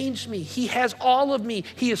has changed me. He has all of me.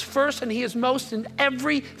 He is first and he is most in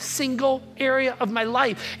every single area of my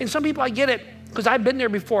life. And some people, I get it, because I've been there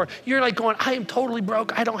before. You're like going, I am totally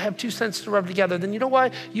broke. I don't have 2 cents to rub together. Then you know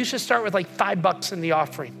what? You should start with like $5 in the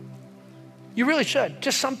offering. You really should,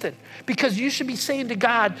 just something. Because you should be saying to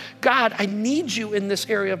God, God, I need you in this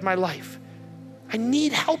area of my life. I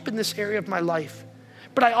need help in this area of my life.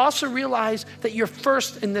 But I also realize that you're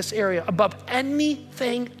first in this area above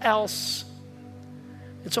anything else.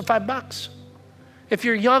 And so $5. If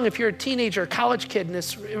you're young, if you're a teenager, a college kid in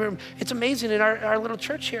this room, it's amazing in our little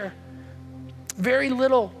church here. Very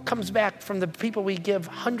little comes back from the people we give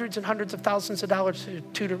hundreds and hundreds of thousands of dollars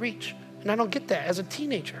to reach. And I don't get that as a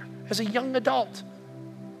teenager, as a young adult.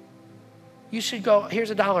 You should go, here's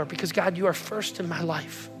 $1 because God, you are first in my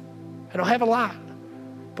life. I don't have a lot,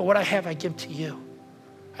 but what I have, I give to you.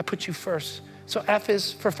 I put you first. So F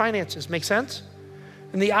is for finances. Make sense?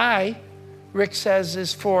 And the I, Rick says,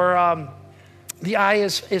 is for, the I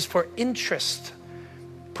is for interest.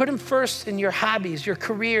 Put him first in your hobbies, your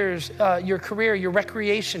careers, your career, your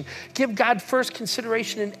recreation. Give God first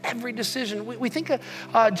consideration in every decision. We think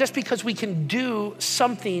just because we can do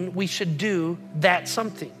something, we should do that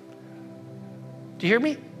something. Do you hear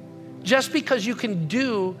me? Just because you can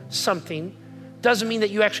do something doesn't mean that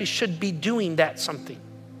you actually should be doing that something,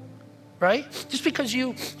 right? Just because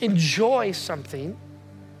you enjoy something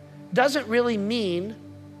doesn't really mean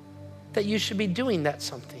that you should be doing that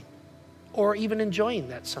something or even enjoying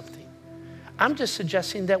that something. I'm just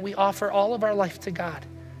suggesting that we offer all of our life to God,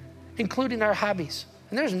 including our hobbies.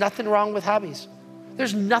 And there's nothing wrong with hobbies.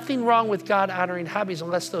 There's nothing wrong with God-honoring hobbies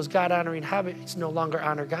unless those God-honoring hobbies no longer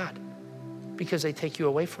honor God, because they take you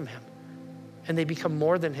away from him and they become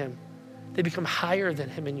more than him. They become higher than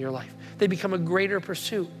him in your life. They become a greater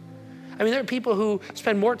pursuit. I mean, there are people who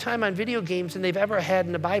spend more time on video games than they've ever had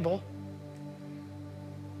in the Bible.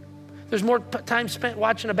 There's more time spent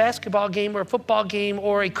watching a basketball game or a football game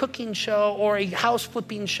or a cooking show or a house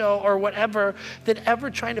flipping show or whatever than ever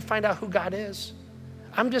trying to find out who God is.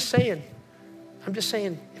 I'm just saying,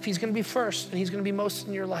 if he's going to be first and he's going to be most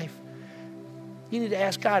in your life, you need to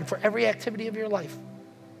ask God for every activity of your life,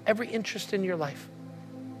 every interest in your life.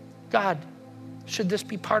 God, should this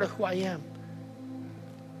be part of who I am?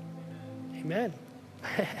 Amen.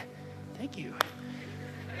 Thank you.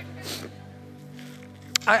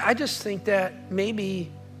 I just think that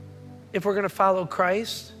maybe if we're going to follow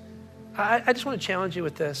Christ, I just want to challenge you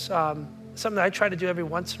with this. Something that I try to do every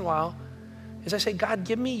once in a while is I say, God,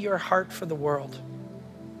 give me your heart for the world.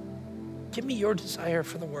 Give me your desire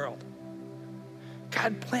for the world.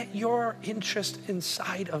 God, plant your interest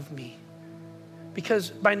inside of me.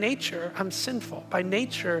 Because by nature, I'm sinful. By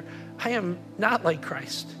nature, I am not like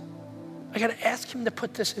Christ. I got to ask him to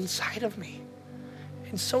put this inside of me.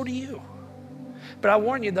 And so do you. But I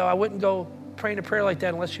warn you, though, I wouldn't go praying a prayer like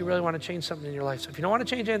that unless you really want to change something in your life. So if you don't want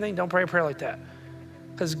to change anything, don't pray a prayer like that.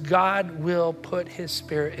 Because God will put his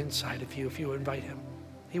spirit inside of you if you invite him.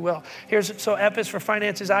 He will. So F is for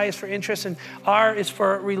finances, I is for interest, and R is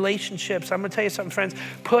for relationships. I'm going to tell you something, friends.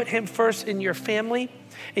 Put him first in your family,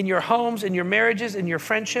 in your homes, in your marriages, in your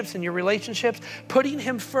friendships, in your relationships. Putting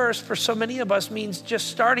him first for so many of us means just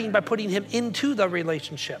starting by putting him into the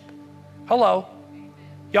relationship. Hello?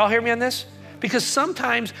 Y'all hear me on this? Because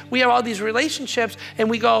sometimes we have all these relationships and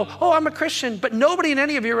we go, oh, I'm a Christian, but nobody in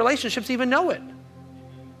any of your relationships even know it.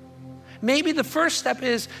 Maybe the first step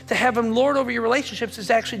is to have him Lord over your relationships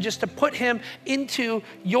is actually just to put him into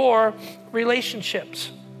your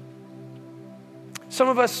relationships. Some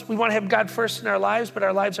of us, we want to have God first in our lives, but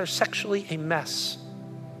our lives are sexually a mess.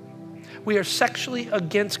 We are sexually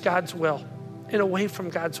against God's will and away from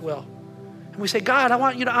God's will. And we say, God, I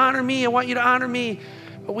want you to honor me. I want you to honor me.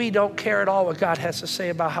 But we don't care at all what God has to say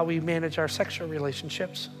about how we manage our sexual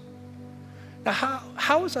relationships. Now,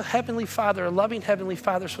 how is a heavenly father, a loving heavenly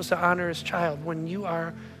father, supposed to honor his child when you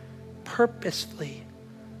are purposefully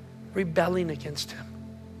rebelling against him?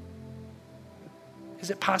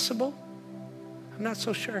 Is it possible? I'm not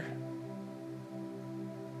so sure.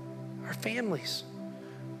 Our families,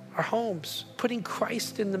 our homes, putting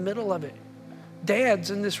Christ in the middle of it.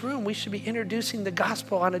 Dads in this room, we should be introducing the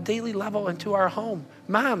gospel on a daily level into our home.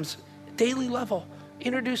 Moms, daily level,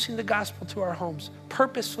 introducing the gospel to our homes,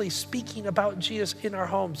 purposefully speaking about Jesus in our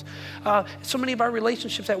homes. So many of our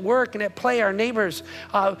relationships at work and at play, our neighbors,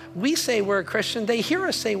 we say we're a Christian. They hear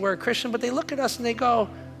us say we're a Christian, but they look at us and they go,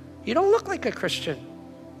 you don't look like a Christian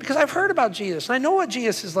because I've heard about Jesus and I know what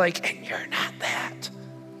Jesus is like, and you're not that.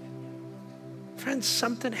 Friends,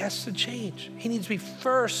 something has to change. He needs to be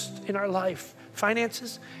first in our life.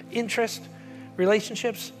 Finances, interest,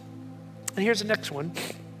 relationships. And here's the next one.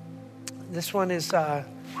 This one is,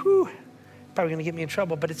 probably going to get me in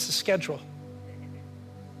trouble, but it's the schedule.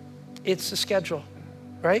 It's the schedule,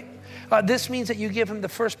 right? This means that you give him the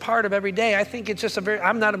first part of every day. I think it's just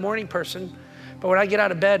I'm not a morning person, but when I get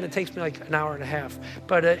out of bed, it takes me like an hour and a half.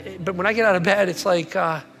 But when I get out of bed, it's like,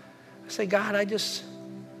 I say, God, I just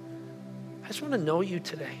want to know you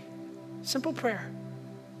today. Simple prayer.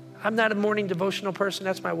 I'm not a morning devotional person.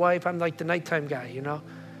 That's my wife. I'm like the nighttime guy, you know.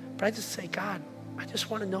 But I just say, God, I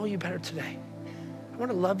just want to know you better today. I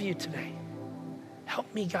want to love you today.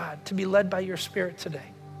 Help me, God, to be led by your Spirit today.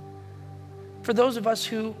 For those of us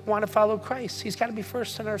who want to follow Christ, he's got to be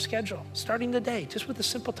first on our schedule, starting the day, just with a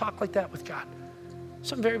simple talk like that with God.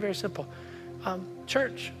 Something very, very simple.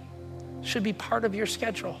 Church should be part of your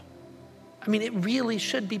schedule. I mean, it really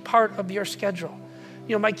should be part of your schedule.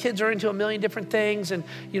 You know, my kids are into a million different things and,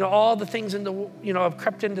 you know, all the things have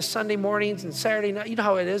crept into Sunday mornings and Saturday night. You know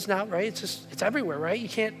how it is now, right? It's everywhere,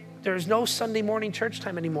 right? There's no Sunday morning church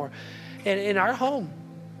time anymore. And in our home,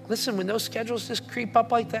 listen, when those schedules just creep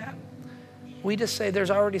up like that, we just say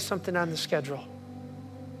there's already something on the schedule.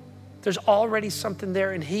 There's already something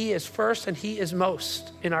there, and he is first and he is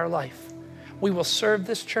most in our life. We will serve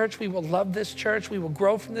this church. We will love this church. We will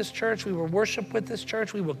grow from this church. We will worship with this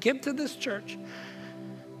church. We will give to this church.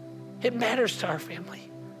 It matters to our family.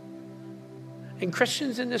 And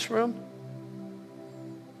Christians in this room,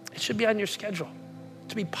 it should be on your schedule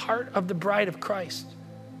to be part of the bride of Christ.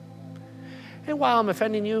 And while I'm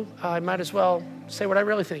offending you, I might as well say what I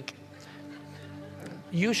really think.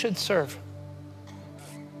 You should serve.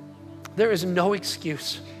 There is no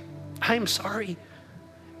excuse. I am sorry.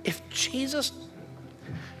 if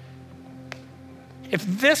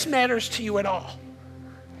this matters to you at all,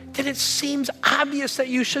 then it seems obvious that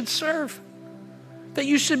you should serve. That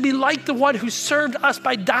you should be like the one who served us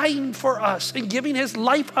by dying for us and giving his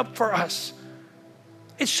life up for us.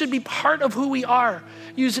 It should be part of who we are,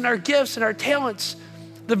 using our gifts and our talents,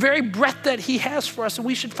 the very breath that he has for us. And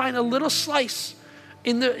we should find a little slice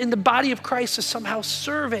in the body of Christ to somehow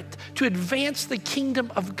serve it, to advance the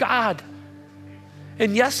kingdom of God.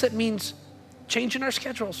 And yes, it means changing our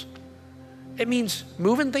schedules. It means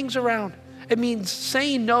moving things around. It means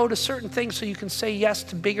saying no to certain things so you can say yes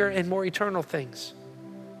to bigger and more eternal things.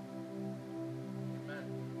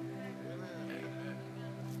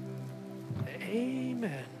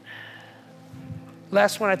 Amen.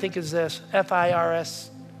 Last one I think is this,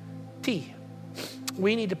 F-I-R-S-T.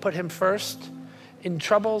 We need to put him first in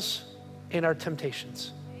troubles, in our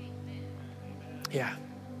temptations. Yeah.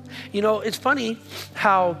 You know, it's funny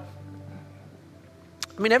how,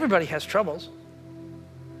 everybody has troubles.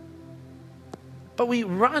 But we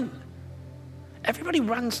run. Everybody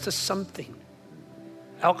runs to something.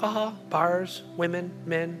 Alcohol, bars, women,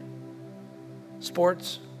 men,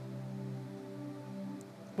 sports.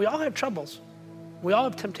 We all have troubles. We all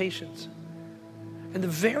have temptations. And the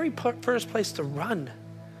very first place to run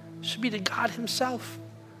should be to God himself,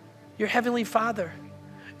 your heavenly Father.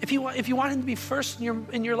 If you want him to be first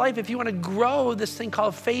in your life, if you want to grow this thing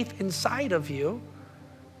called faith inside of you,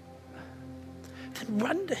 then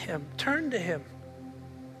run to him, turn to him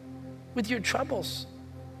with your troubles.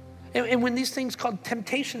 And when these things called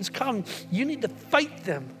temptations come, you need to fight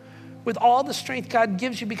them with all the strength God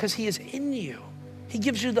gives you because he is in you. He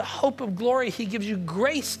gives you the hope of glory. He gives you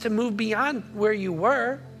grace to move beyond where you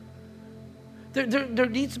were. There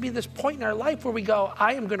needs to be this point in our life where we go,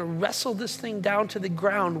 I am going to wrestle this thing down to the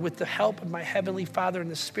ground with the help of my heavenly Father and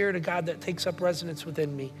the Spirit of God that takes up residence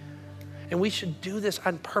within me. And we should do this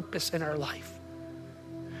on purpose in our life.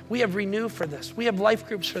 We have Renew for this. We have life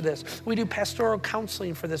groups for this. We do pastoral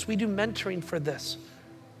counseling for this. We do mentoring for this.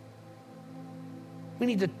 We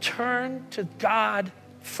need to turn to God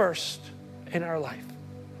first in our life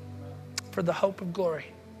for the hope of glory,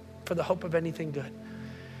 for the hope of anything good.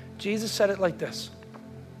 Jesus said it like this: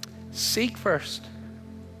 seek first.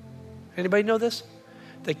 Anybody know this?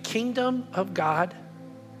 The kingdom of God,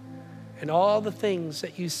 and all the things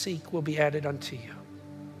that you seek will be added unto you.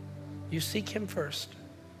 You seek him first.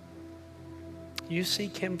 You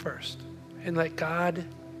seek him first, and let God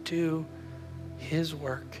do his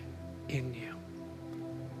work in you.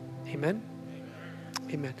 Amen?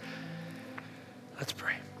 Amen. Let's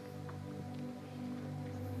pray.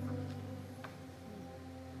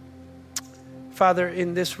 Father,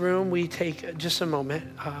 in this room, we take just a moment.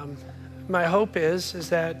 My hope is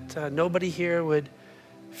that nobody here would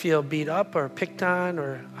feel beat up or picked on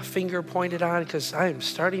or a finger pointed on, because I am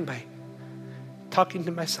starting by talking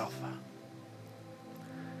to myself.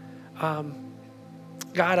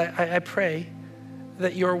 God, I pray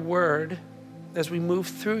that your word, as we move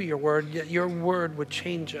through your word, that your word would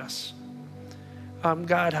change us.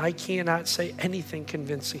 God, I cannot say anything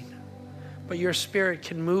convincing, but your Spirit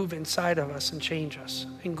can move inside of us and change us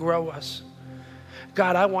and grow us.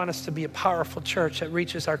 God, I want us to be a powerful church that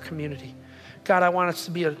reaches our community. God, I want us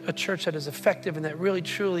to be a church that is effective and that really,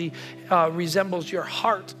 truly resembles your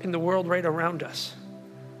heart in the world right around us.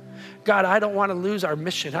 God, I don't want to lose our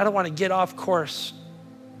mission. I don't want to get off course.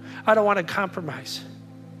 I don't want to compromise.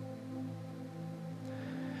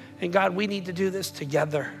 And God, we need to do this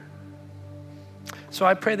together. So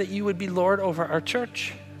I pray that you would be Lord over our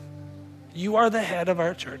church. You are the head of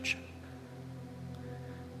our church.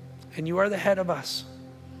 And you are the head of us.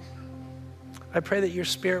 I pray that your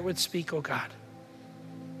Spirit would speak, oh God.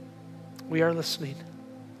 We are listening.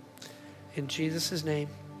 In Jesus' name,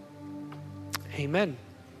 amen.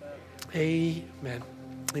 Amen.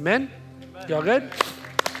 Amen? Y'all good?